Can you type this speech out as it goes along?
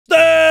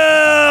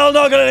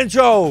not got an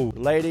intro.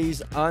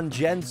 Ladies and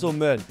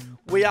gentlemen,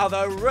 we have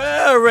a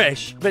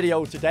rare-ish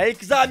video today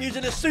because I'm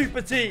using a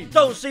super team.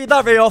 Don't see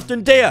that very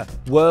often, dear.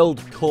 World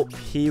Cup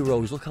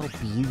heroes. Look how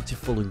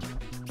beautiful and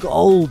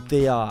gold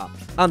they are.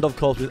 And of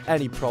course, with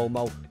any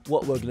promo,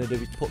 what we're going to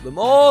do is put them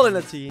all in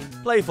a team,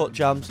 play FUT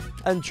champs,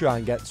 and try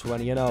and get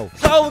 20-0.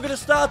 So we're going to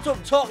start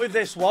up top with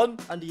this one,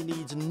 and he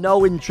needs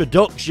no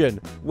introduction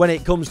when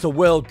it comes to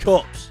World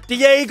Cups.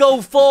 Diego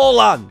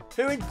Forlan,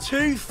 who in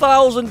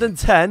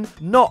 2010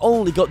 not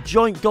only got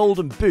joint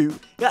golden boot,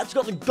 he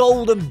actually got the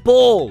golden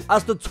ball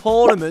as the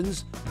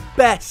tournament's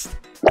best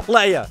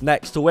player.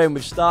 Next to win,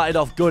 we've started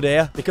off good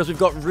here because we've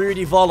got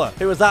Rudi Völler,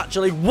 who has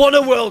actually won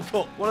a World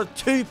Cup. One of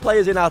 2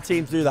 players in our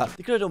team to do that.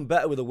 They could have done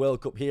better with a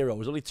World Cup hero.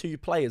 There's only 2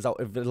 players out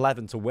of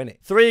 11 to win it.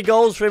 3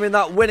 goals for him in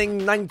that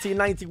winning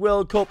 1990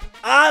 World Cup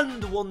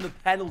and won the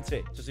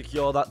penalty to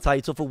secure that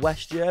title for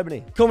West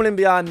Germany. Coming in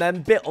behind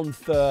them, bit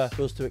unfair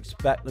for us to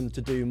expect them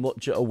to do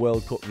much at a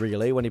World Cup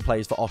really when he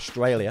plays for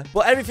Australia.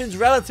 But everything's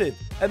relative,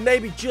 and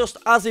maybe just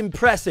as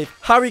impressive,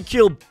 Harry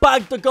Kewell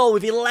bagged the goal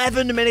with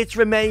 11 minutes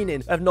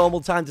remaining of normal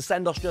time to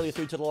send Australia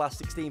through to the last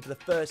 16 for the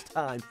first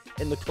time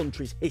in the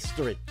country's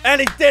history.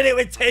 And he did it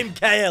with Tim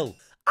Cahill.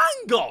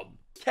 Hang on.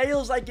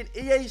 Cahill's like an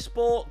EA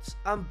Sports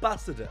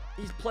ambassador.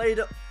 He's played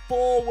at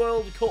 4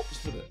 World Cups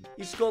for them.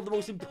 He's scored the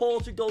most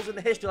important goals in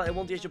the history, like in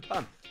one day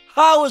Japan.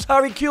 How has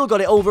Harry Kewell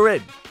got it over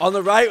him? On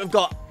the right, we've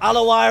got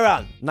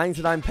Alawairan.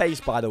 99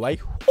 pace, by the way.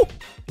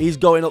 He's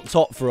going up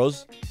top for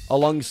us,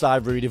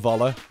 alongside Rudi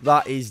Völler.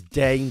 That is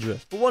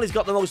dangerous. For one, he's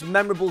got the most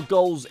memorable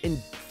goals in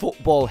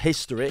football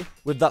history,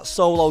 with that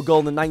solo goal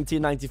in the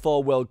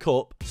 1994 World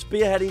Cup,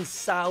 spearheading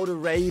Saudi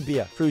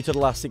Arabia through to the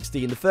last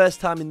 16. The first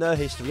time in their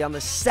history, and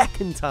the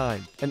second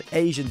time an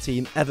Asian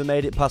team ever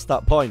made it past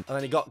that point. And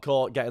then he got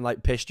caught getting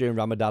like pissed during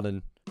Ramadan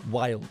and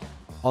wild.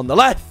 On the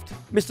left,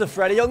 Mr.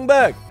 Freddie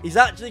Ljungberg. He's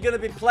actually going to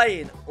be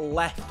playing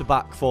left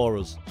back for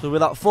us. So with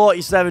that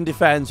 47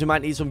 defence, we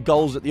might need some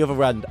goals at the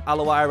other end.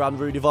 Alawairan,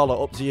 Rudi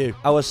Völler, up to you.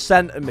 Our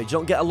centre mid. You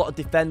don't get a lot of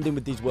defending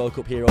with these World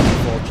Cup heroes,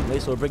 unfortunately.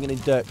 So we're bringing in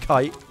Dirk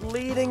Kuyt.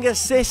 Leading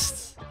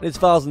assists in his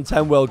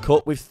 2010 World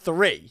Cup with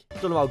 3.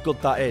 Don't know how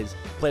good that is.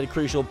 Played a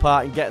crucial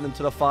part in getting them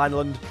to the final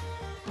and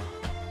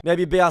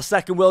maybe be our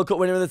second World Cup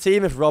winner of the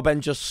team if Robben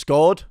just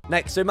scored.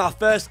 Next to him, our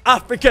first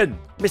African,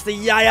 Mr.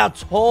 Yaya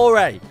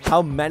Toure.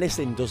 How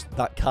menacing does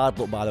that card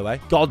look, by the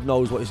way? God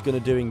knows what he's going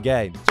to do in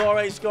game.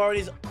 Toure scoring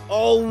his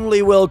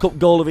only World Cup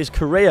goal of his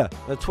career.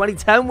 The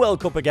 2010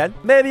 World Cup again.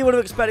 Maybe you would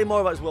have expected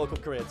more about his World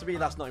Cup career. To me,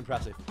 that's not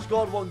impressive.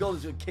 Scored 1 goal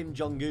with Kim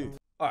Jong-un.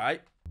 All right.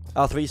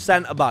 Our 3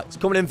 centre-backs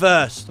coming in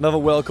first. Another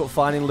World Cup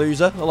final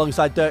loser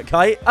alongside Dirk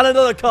Kuyt. And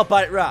another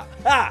Copite rat.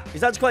 Ah!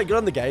 He's actually quite good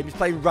on the game. He's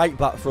playing right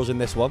back for us in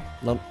this one.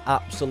 An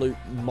absolute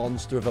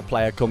monster of a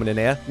player coming in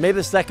here. Maybe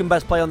the second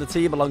best player on the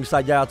team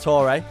alongside Yaya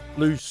Toure.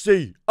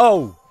 Lucy.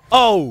 Oh!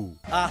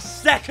 Our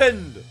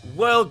second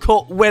World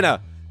Cup winner.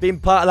 Being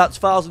part of that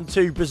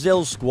 2002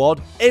 Brazil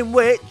squad, in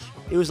which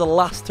he was the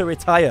last to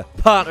retire.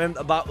 Partner at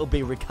the back will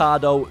be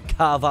Ricardo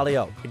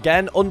Carvalho.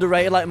 Again,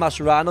 underrated like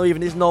Mascherano.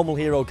 Even his normal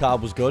hero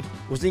card was good.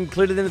 Was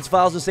included in the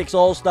 2006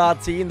 All-Star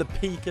team, the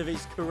peak of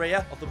his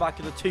career, off the back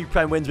of the 2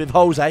 Prem wins with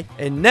Jose.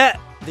 In net,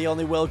 the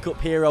only World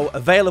Cup hero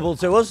available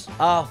to us,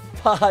 our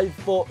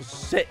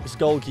 5'6"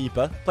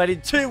 goalkeeper. Played in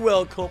 2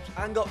 World Cups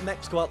and got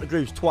Mexico out the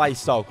groups twice,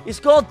 so he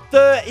scored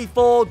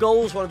 34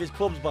 goals for one of his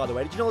clubs, by the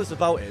way. Did you know this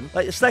about him?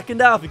 Like, the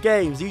second half of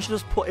games, you should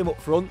just put him up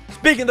front.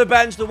 Speaking of the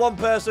bench, the one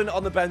person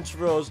on the bench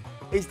for us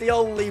is the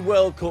only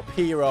World Cup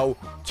hero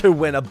to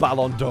win a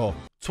Ballon d'Or.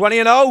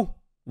 20-0?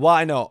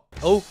 Why not?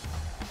 Oh,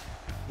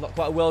 not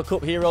quite a World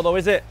Cup hero though,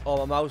 is it? Oh,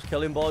 my mouse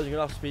killing balls. You're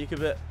going to have to speak a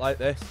bit like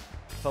this.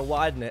 If I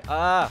widen it.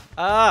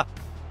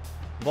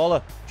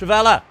 Völler.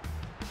 Trivella.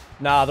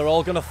 Nah, they're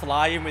all going to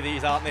fly in with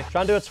these, aren't they?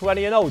 Try and do a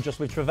 20-0 just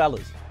with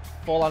Trivella's.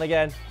 Forlan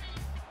again.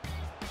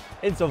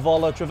 Into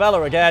Völler.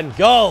 Trivella again.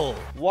 Goal.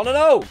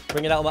 1-0.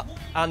 Bring it out of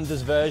my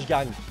Anders Verge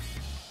gang.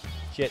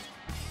 Shit.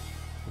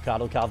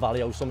 Ricardo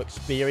Carvalho, some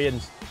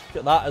experience. Look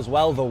at that as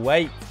well, the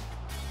weight.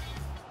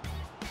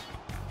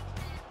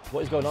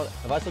 What is going on?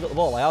 Have I still got the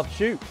ball? I have.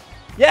 Shoot.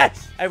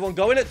 Yes! Everyone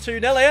going at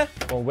 2-0 here.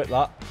 Go on, whip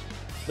that.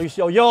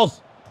 Lucio,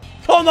 yours.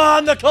 Come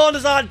on, the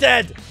corners aren't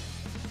dead.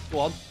 Go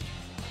on.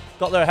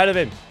 Got there ahead of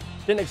him.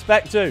 Didn't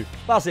expect to.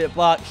 Pass it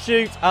back.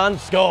 Shoot and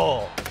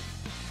score.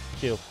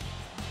 Kill.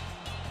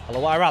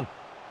 Alawairan.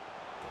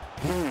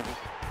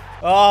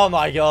 Oh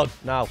my God.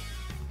 Now.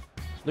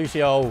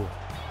 Lucio.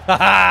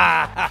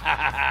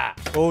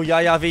 Oh,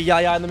 Yaya v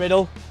Yaya in the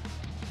middle.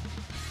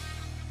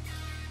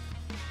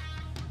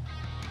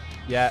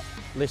 Yeah.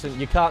 Listen,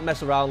 you can't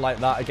mess around like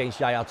that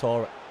against Yaya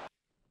Toure.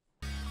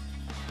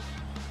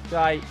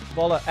 Right.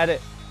 Völler,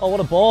 edit. Oh, what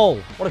a ball.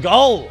 What a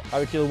goal.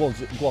 Harry Kewell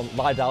wants it. Go on,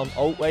 lie down.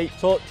 Oh, wait,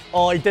 touch.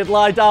 Oh, he did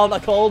lie down. I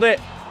called it.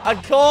 I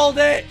called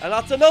it. And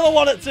that's another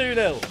one at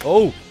 2-0.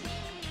 Oh.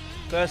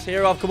 First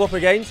hero I've come up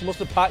against. Must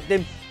have packed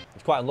him.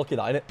 It's quite unlucky,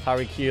 that, isn't it?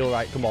 Harry Kewell,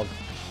 right, come on.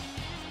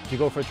 Do you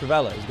go for a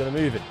Trivella? He's going to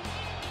move it.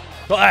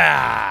 Go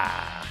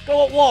at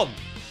 1.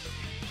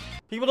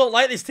 People don't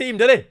like this team,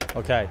 do they?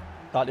 Okay.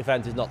 That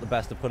defence is not the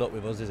best to put up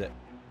with us, is it?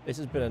 This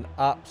has been an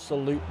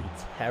absolutely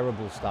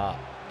terrible start.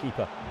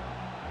 Keeper.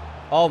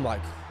 Oh my.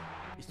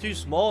 He's too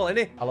small, isn't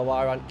he?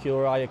 Alawiran,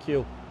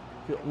 Q.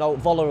 No,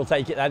 Voller will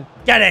take it then.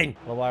 Get in!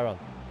 Alawiran.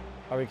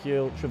 Harry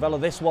Q. Trivela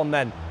this one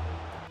then.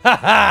 Ha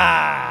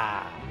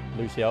ha!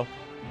 Lucio.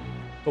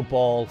 Good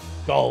ball.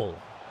 Goal.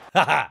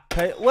 Ha ha!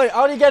 Hey, wait,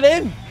 how do you get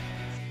in?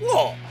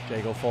 What?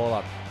 Jago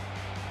Forlan.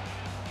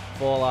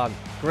 Forlan.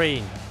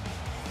 Green.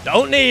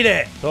 Don't need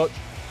it. Touch.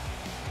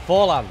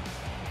 Forlan.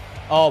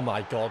 Oh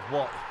my god,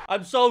 what?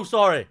 I'm so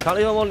sorry. Can't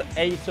even won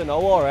 8-0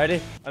 already.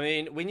 I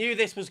mean, we knew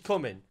this was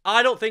coming.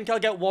 I don't think I'll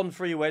get one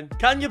free win.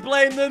 Can you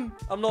blame them?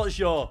 I'm not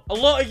sure. A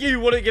lot of you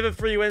wouldn't give a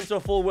free win to a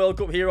full World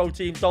Cup hero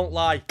team. Don't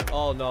lie.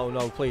 Oh, no,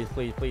 no. Please,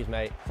 please, please,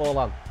 mate.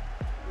 Forlan.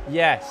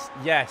 Yes,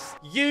 yes.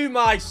 You,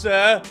 my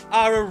sir,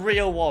 are a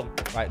real one.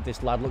 Right,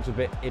 this lad looks a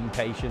bit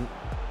impatient.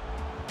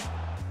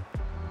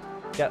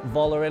 Get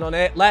Voller in on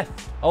it.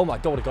 Left. Oh, my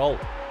God, a goal.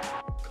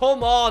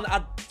 Come on.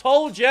 I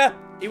told you.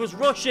 He was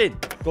rushing.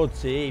 Good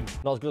team.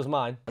 Not as good as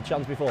mine. A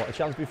chance before. A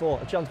chance before.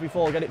 A chance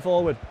before. Get it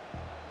forward.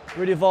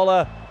 Rudy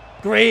Voller.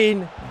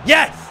 Green.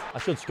 Yes. I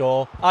should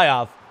score. I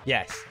have.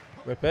 Yes.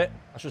 Rip it.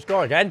 I should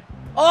score again.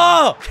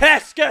 Oh!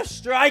 Keska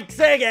strikes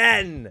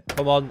again.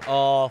 Come on.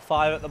 Oh,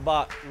 5 at the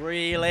back.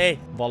 Really?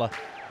 Voller.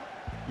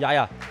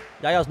 Yaya.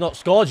 Yaya's not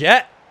scored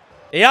yet.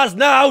 He has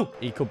now.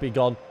 He could be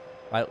gone.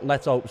 Right,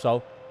 let's hope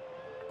so.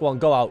 Go on.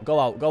 Go out. Go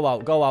out. Go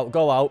out. Go out.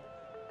 Go out.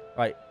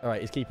 Right. All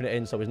right. He's keeping it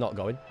in, so he's not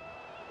going.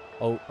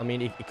 Oh, I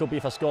mean, it could be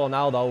if I score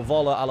now, though.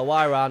 Voller,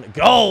 Alawiran,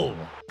 goal!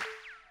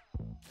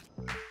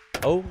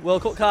 Oh,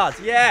 World Cup cards.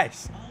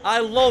 Yes! I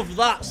love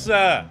that,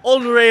 sir.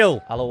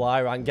 Unreal.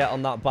 Alawiran, get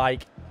on that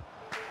bike.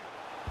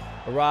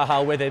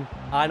 Araha with him.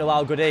 I know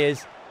how good he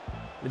is.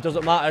 It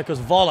doesn't matter because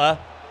Voller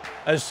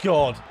has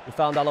scored. We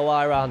found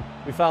Alawiran.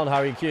 We found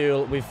Harry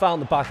Kuehl. We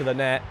found the back of the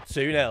net.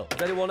 2-0.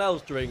 Does anyone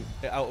else drink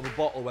it out of a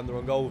bottle when they're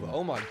hungover?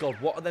 Oh my God,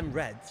 what are them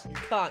reds? You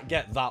can't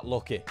get that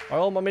lucky. Are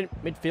all my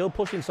midfield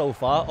pushing so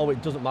far? Oh,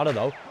 it doesn't matter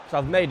though, because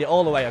I've made it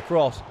all the way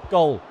across.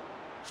 Goal.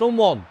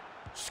 Someone.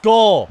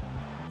 Score.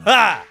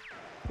 Ha!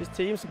 This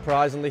team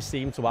surprisingly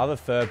seemed to have a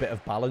fair bit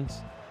of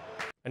balance.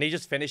 And he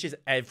just finishes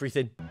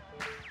everything.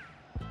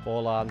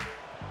 Forlan.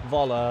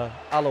 Voller.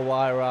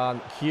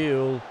 Alawiran.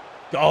 Kuehl.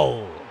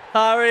 Goal.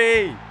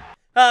 Harry!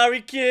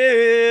 Harry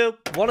Q!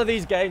 One of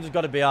these games has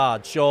got to be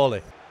hard,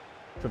 surely.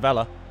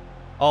 Trivela.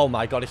 Oh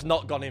my God, it's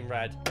not gone in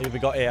red. Who have we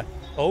got here?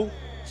 Oh,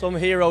 some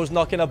heroes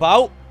knocking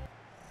about.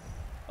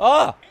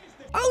 Ah!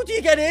 How do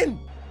you get in?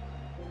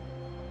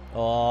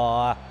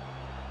 Oh,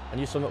 I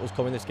knew something was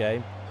coming this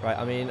game. Right,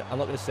 I mean, I'm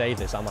not going to save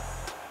this, am I?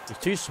 It's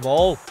too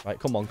small. Right,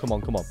 come on, come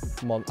on, come on.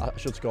 Come on, I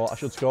should score, I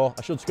should score,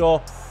 I should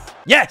score.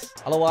 Yes!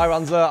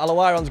 Alawiran's there,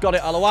 Alawiran's got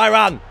it,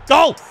 Alawiran!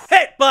 Goal!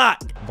 Hit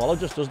back! Voller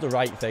just does the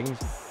right things.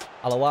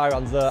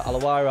 Alawiran's there,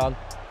 Alawiran.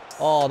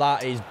 Oh,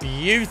 that is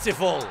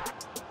beautiful.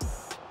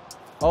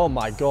 Oh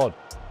my God.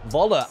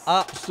 Voller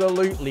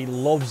absolutely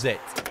loves it.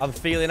 I'm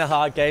feeling a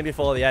hard game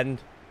before the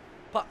end.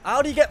 But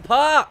how do you get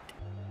parked?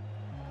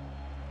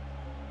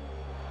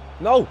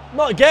 No,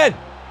 not again!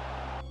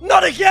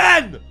 Not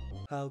again!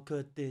 How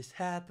could this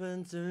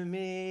happen to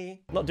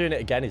me? Not doing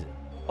it again, is it?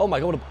 Oh my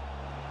God.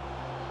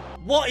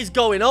 What is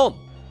going on?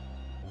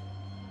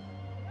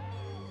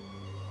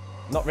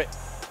 Not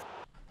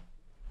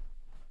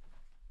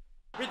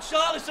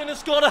Richarlison has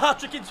scored a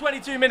hat-trick in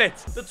 22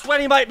 minutes. The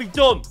 20 might be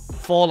done.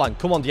 Forlan,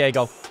 come on,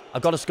 Diego.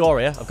 I've got to score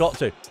here. I've got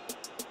to.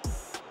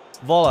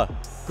 Voller,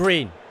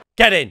 Green,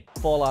 get in.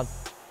 Forlan.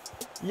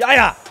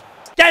 Yaya,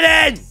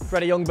 get in.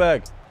 Freddie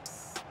Ljungberg.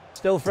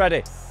 Still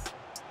Freddie.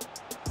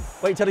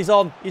 Wait till he's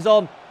on. He's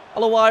on.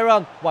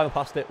 Alawiran. Why have I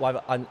passed it?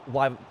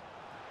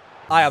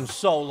 I am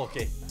so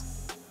lucky.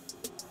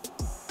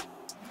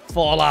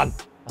 Forlan.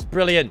 That's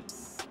brilliant.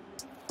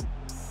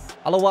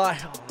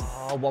 Alawiran.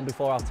 Oh, one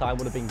before half time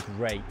would have been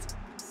great.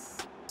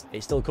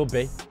 It still could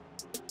be.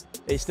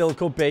 It still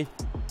could be.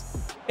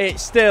 It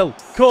still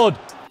could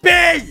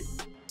be.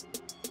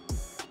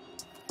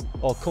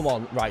 Oh, come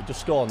on. Right,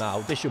 just score now.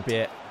 This should be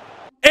it.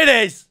 It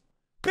is.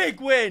 Big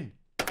win.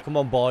 Come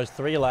on, boys.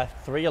 3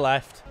 left. 3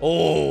 left.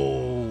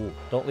 Oh.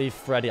 Don't leave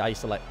Freddie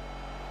isolate.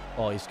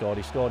 Oh, he scored.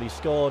 He scored. He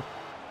scored.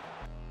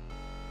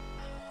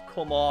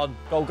 Come on.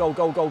 Go, go,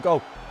 go, go,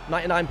 go.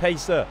 99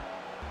 pace, sir.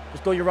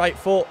 Just go your right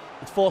foot.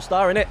 It's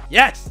 4-star, innit?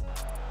 Yes!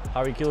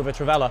 Harry Kuehl over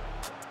Trivela.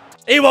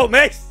 He won't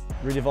miss!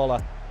 Rudy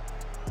Voller.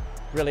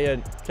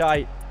 Brilliant.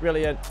 Kite.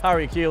 Brilliant.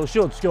 Harry Kuehl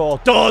should score.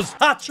 Does!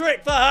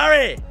 Hat-trick for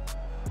Harry!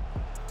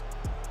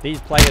 These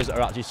players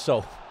are actually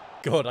so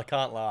good, I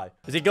can't lie.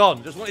 Is he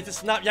gone? Just wanted to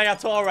snap Yaya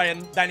Toure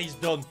and then he's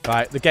done.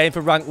 Right, the game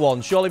for rank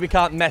 1. Surely we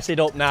can't mess it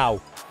up now.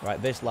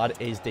 Right, this lad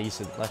is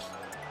decent. Let's...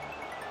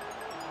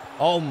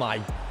 Oh my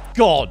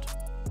God.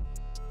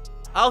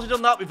 How's he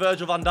done that with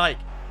Virgil van Dijk?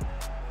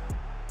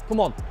 Come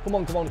on. Come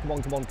on, come on, come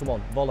on, come on, come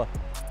on. Voller.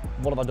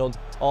 What have I done?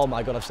 Oh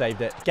my God, I've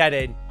saved it. Get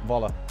in.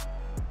 Voller.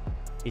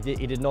 He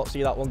did not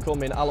see that one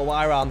coming.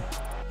 Alawiran.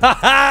 Ha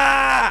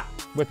ha!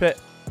 Whip it.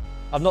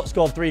 I've not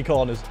scored 3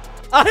 corners.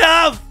 I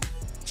have!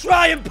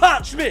 Try and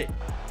patch me!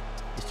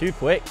 He's too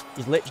quick.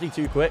 He's literally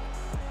too quick.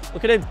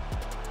 Look at him.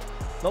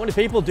 Not many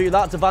people do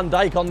that to Van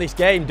Dijk on this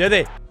game, do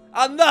they?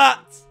 And that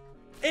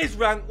is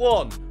rank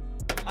 1.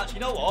 Actually, you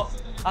know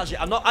what? Actually,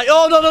 I'm not...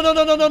 oh, no, no, no,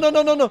 no, no, no, no,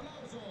 no, no, no.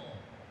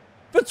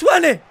 For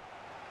 20.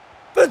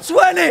 For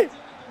 20.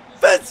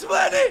 For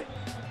 20.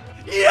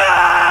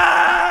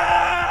 Yeah!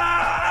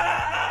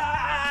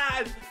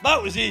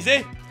 That was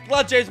easy.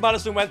 Glad James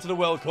Maddison went to the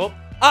World Cup.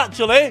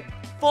 Actually,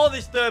 for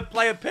this third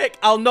player pick,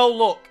 I'll no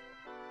look.